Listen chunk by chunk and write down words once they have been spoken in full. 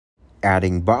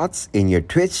Adding bots in your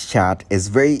Twitch chat is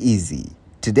very easy.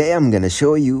 Today I'm gonna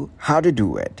show you how to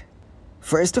do it.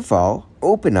 First of all,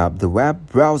 open up the web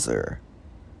browser.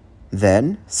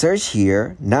 Then search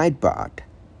here Nightbot.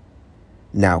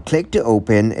 Now click to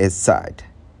open its site.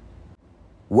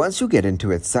 Once you get into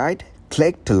its site,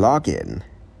 click to log in.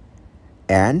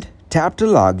 And tap to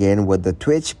log in with the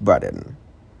Twitch button.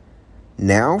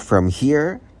 Now from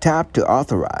here, tap to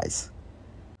authorize.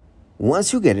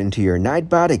 Once you get into your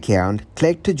Nightbot account,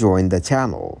 click to join the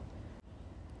channel.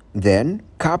 Then,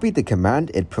 copy the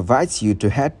command it provides you to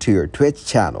head to your Twitch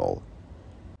channel.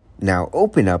 Now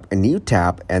open up a new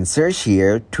tab and search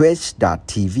here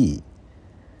twitch.tv.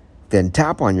 Then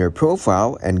tap on your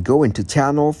profile and go into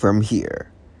channel from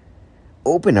here.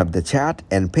 Open up the chat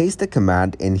and paste the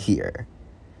command in here.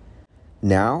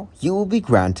 Now, you will be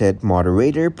granted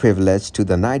moderator privilege to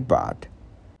the Nightbot.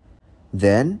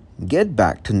 Then, get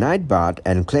back to Nightbot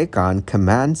and click on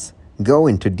Commands, go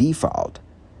into Default.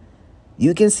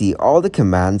 You can see all the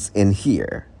commands in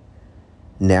here.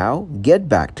 Now, get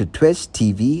back to Twitch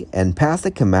TV and pass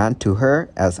the command to her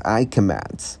as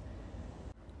iCommands.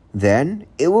 Then,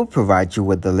 it will provide you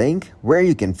with the link where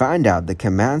you can find out the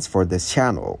commands for this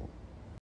channel.